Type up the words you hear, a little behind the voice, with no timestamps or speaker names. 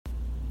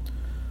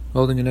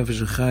Holding a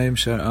Nefesh HaChaim,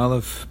 Shaar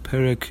Aleph,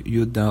 Perek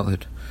Yud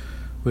Dalet.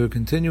 We're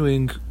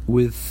continuing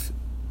with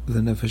the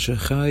Nefesh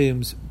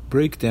HaChaim's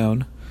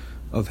breakdown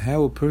of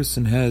how a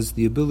person has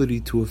the ability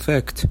to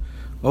affect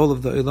all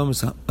of the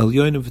Olamas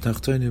Alyonim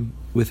V'Tachtonim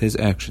with his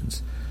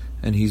actions.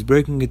 And he's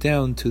breaking it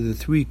down to the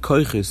three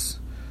koiches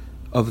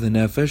of the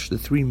Nefesh, the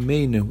three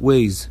main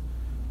ways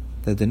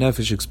that the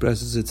Nefesh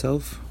expresses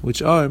itself,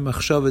 which are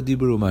Machshava,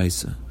 Dibur,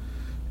 U'Maisa.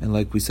 And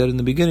like we said in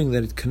the beginning,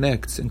 that it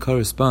connects and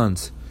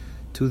corresponds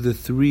to the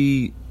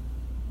three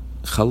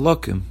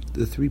chalakim,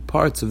 the three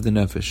parts of the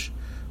Nefesh,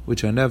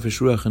 which are Nefesh,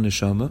 Ruach, and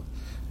Neshama.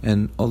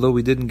 And although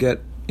we didn't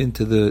get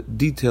into the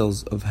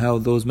details of how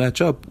those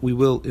match up, we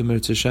will,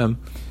 Eretz Hashem,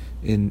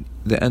 in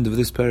the end of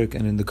this Perek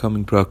and in the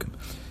coming Prakim.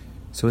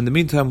 So in the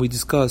meantime, we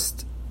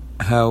discussed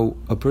how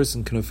a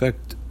person can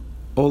affect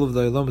all of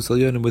the Olamas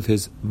Alyonim with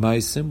his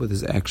Maisim, with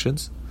his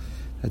actions.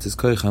 That's his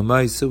Koich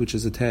HaMaisa, which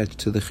is attached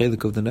to the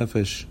Chelik of the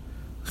Nefesh,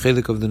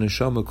 Chelik of the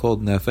Neshama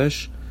called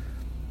Nefesh.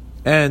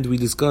 And we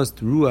discussed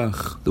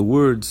Ruach, the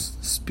words,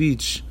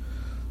 speech,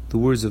 the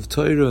words of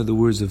Torah, the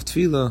words of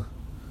Tefillah.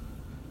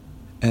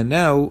 And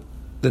now,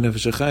 the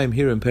Nefesh HaChaim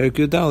here in Perek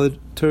Yud Dalet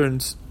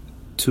turns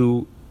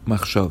to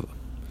Machshava.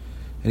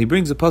 And he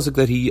brings a pasuk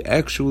that he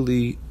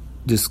actually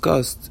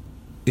discussed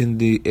in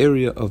the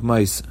area of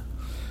Maisa.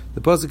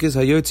 The pasuk is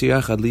Hayotzi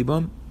Yachad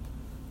Libam.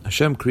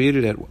 Hashem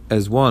created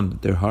as one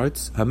their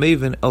hearts.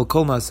 Hameven El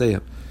Kol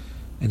Maasehem.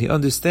 And he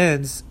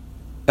understands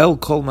El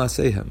Kol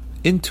Maasehem,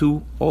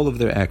 into all of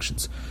their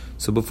actions.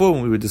 So before,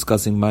 when we were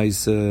discussing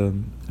Maisa,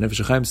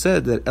 Nefesh HaChaim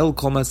said that El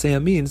Kol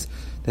Maasehem means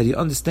that he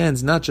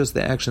understands not just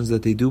the actions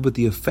that they do, but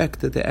the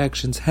effect that the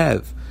actions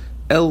have.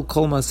 El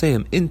Kol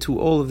Maasehem, into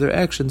all of their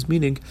actions,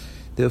 meaning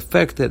the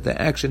effect that the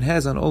action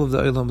has on all of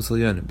the Olamas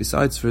Alyonim.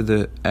 Besides for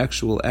the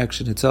actual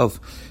action itself,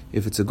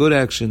 if it's a good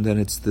action, then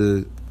it's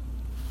the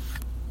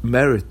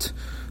merit,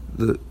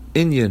 the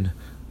inyan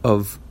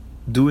of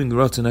doing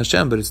Ratzon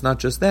Hashem, but it's not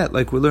just that.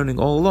 Like we're learning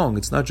all along,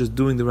 it's not just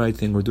doing the right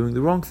thing or doing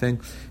the wrong thing,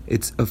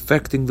 it's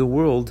affecting the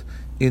world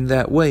in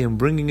that way and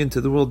bringing into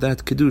the world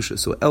that Kedusha.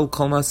 So El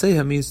Kol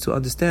Maasehem means to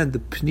understand the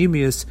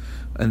pnimius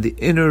and the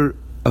inner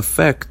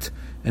effect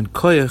and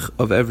koyach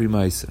of every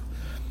Maisa.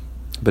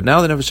 But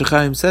now the Nefesh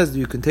HaChaim says that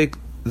you can take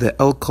the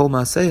El Kol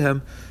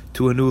Maasehem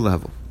to a new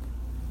level.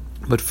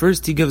 But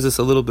first he gives us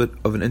a little bit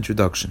of an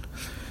introduction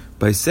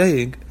by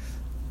saying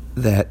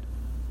that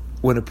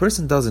when a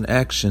person does an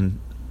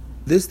action,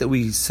 this that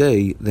we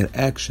say that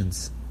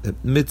actions,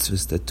 that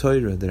mitzvahs, that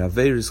Torah, that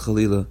Averis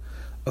Chalila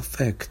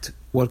affect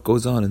what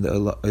goes on in the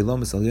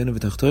Olamas Alyonim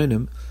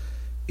V'Tachtonim,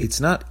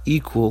 it's not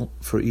equal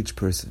for each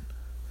person.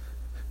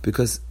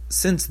 Because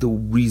since the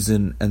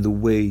reason and the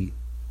way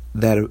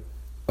that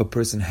a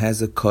person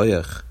has a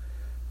koyach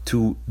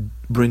to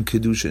bring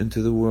Kedusha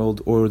into the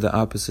world, or the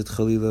opposite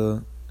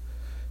Chalila,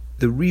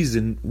 the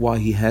reason why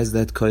he has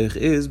that koyach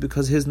is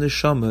because his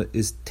neshama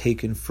is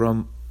taken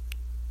from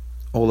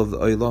all of the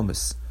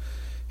Olamas.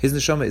 His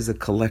neshama is a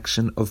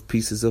collection of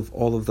pieces of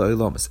all of the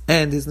Olamas.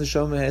 And his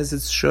neshama has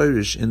its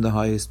shorish in the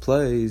highest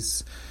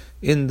place,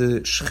 in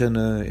the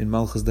Shechina, in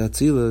Malchus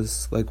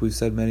Datzilas, like we've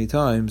said many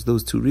times,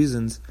 those two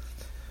reasons.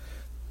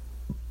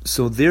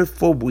 So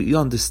therefore we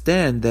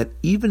understand that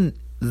even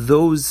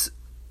those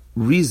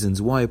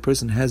reasons why a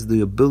person has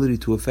the ability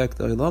to affect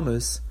the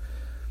Olamas,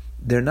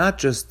 they're not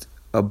just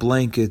a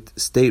blanket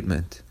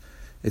statement.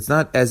 It's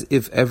not as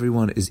if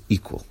everyone is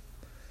equal.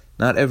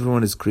 Not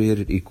everyone is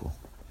created equal.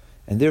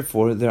 And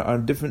therefore, there are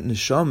different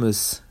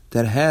neshamas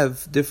that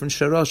have different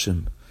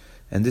sharashim.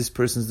 And this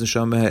person's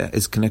neshama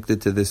is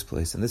connected to this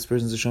place, and this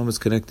person's neshama is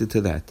connected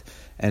to that.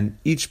 And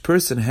each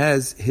person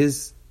has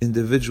his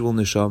individual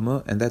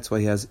neshama, and that's why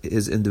he has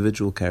his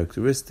individual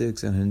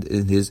characteristics, and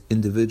in his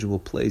individual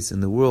place in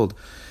the world,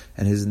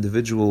 and his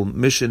individual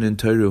mission in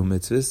Torah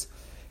mitzvahs.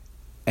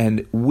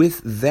 And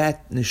with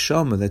that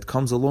neshama that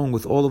comes along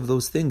with all of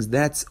those things,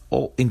 that's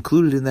all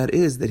included in that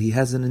is that he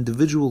has an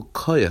individual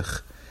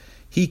koyach.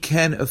 He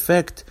can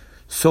affect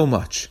so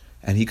much,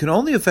 and he can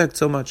only affect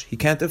so much. He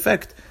can't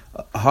affect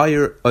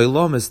higher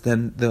Olamas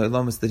than the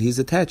Olamas that he's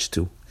attached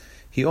to.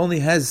 He only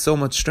has so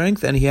much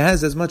strength, and he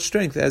has as much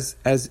strength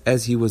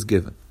as he was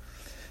given.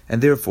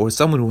 And therefore,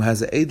 someone who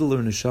has an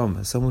edler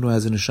neshama, someone who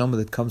has a neshama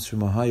that comes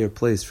from a higher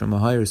place, from a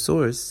higher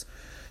source,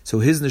 so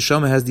his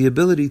neshama has the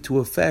ability to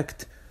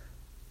affect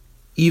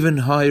even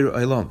higher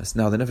Olamas.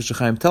 Now, the Nefesh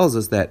HaChaim tells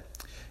us that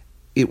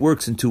it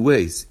works in two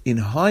ways. In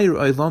higher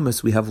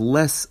Olamas, we have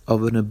less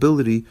of an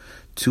ability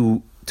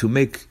to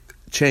make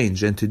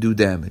change and to do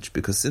damage,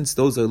 because since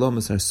those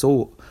Olamas are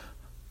so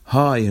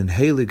high and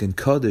heilig and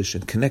kaddish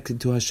and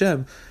connected to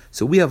Hashem,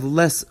 so we have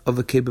less of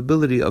a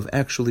capability of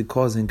actually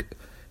causing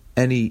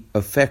any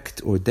effect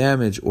or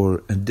damage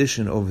or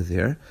addition over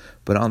there.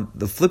 But on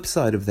the flip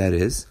side of that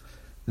is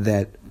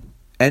that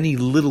any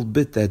little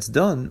bit that's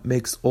done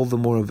makes all the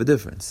more of a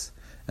difference.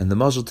 And the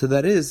mashal to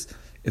that is,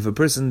 if a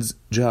person's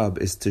job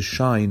is to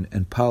shine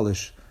and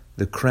polish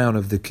the crown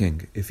of the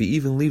king, if he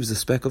even leaves a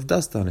speck of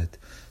dust on it,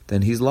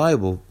 then he's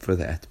liable for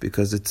that,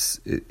 because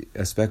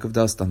a speck of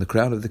dust on the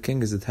crown of the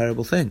king is a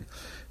terrible thing.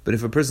 But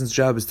if a person's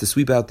job is to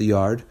sweep out the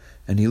yard,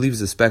 and he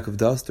leaves a speck of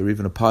dust or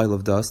even a pile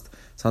of dust,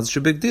 it's not such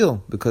a big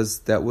deal, because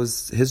that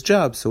was his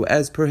job. So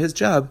as per his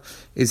job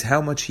is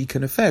how much he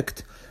can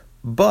affect.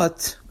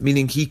 But,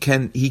 meaning he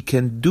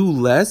can do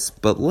less,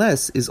 but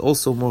less is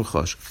also more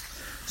chosh.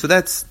 So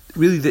that's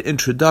really the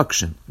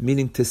introduction,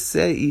 meaning to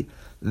say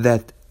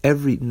that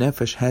every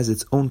nefesh has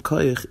its own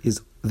koyach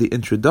is the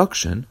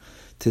introduction,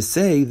 to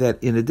say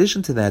that in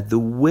addition to that, the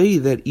way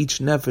that each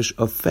nefesh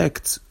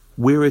affects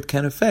where it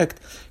can affect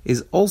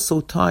is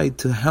also tied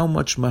to how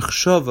much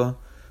machshava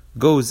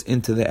goes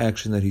into the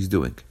action that he's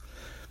doing.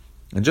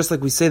 And just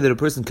like we say that a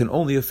person can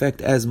only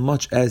affect as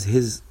much as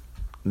his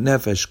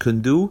nefesh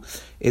can do,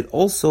 it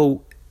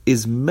also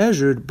is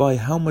measured by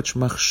how much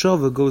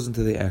machshava goes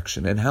into the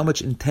action, and how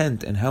much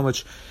intent, and how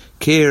much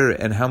care,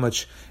 and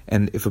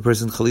if a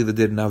person Khalila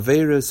did an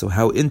Aveira, so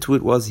how into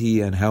it was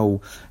he, and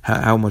how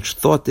much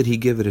thought did he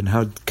give it, and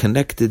how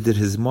connected did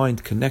his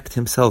mind connect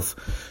himself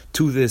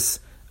to this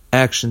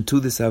action, to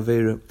this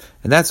Aveira.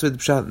 And that's what the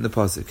pshat in the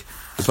pasuk.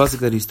 The pasuk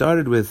that he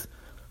started with,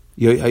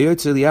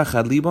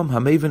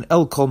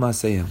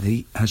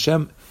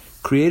 Hashem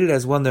created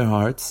as one their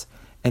hearts,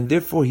 and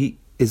therefore he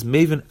is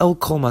maven el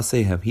kol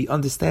masehem. He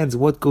understands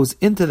what goes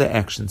into the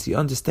actions. He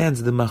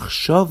understands the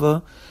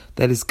machshava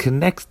that is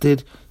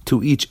connected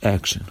to each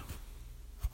action.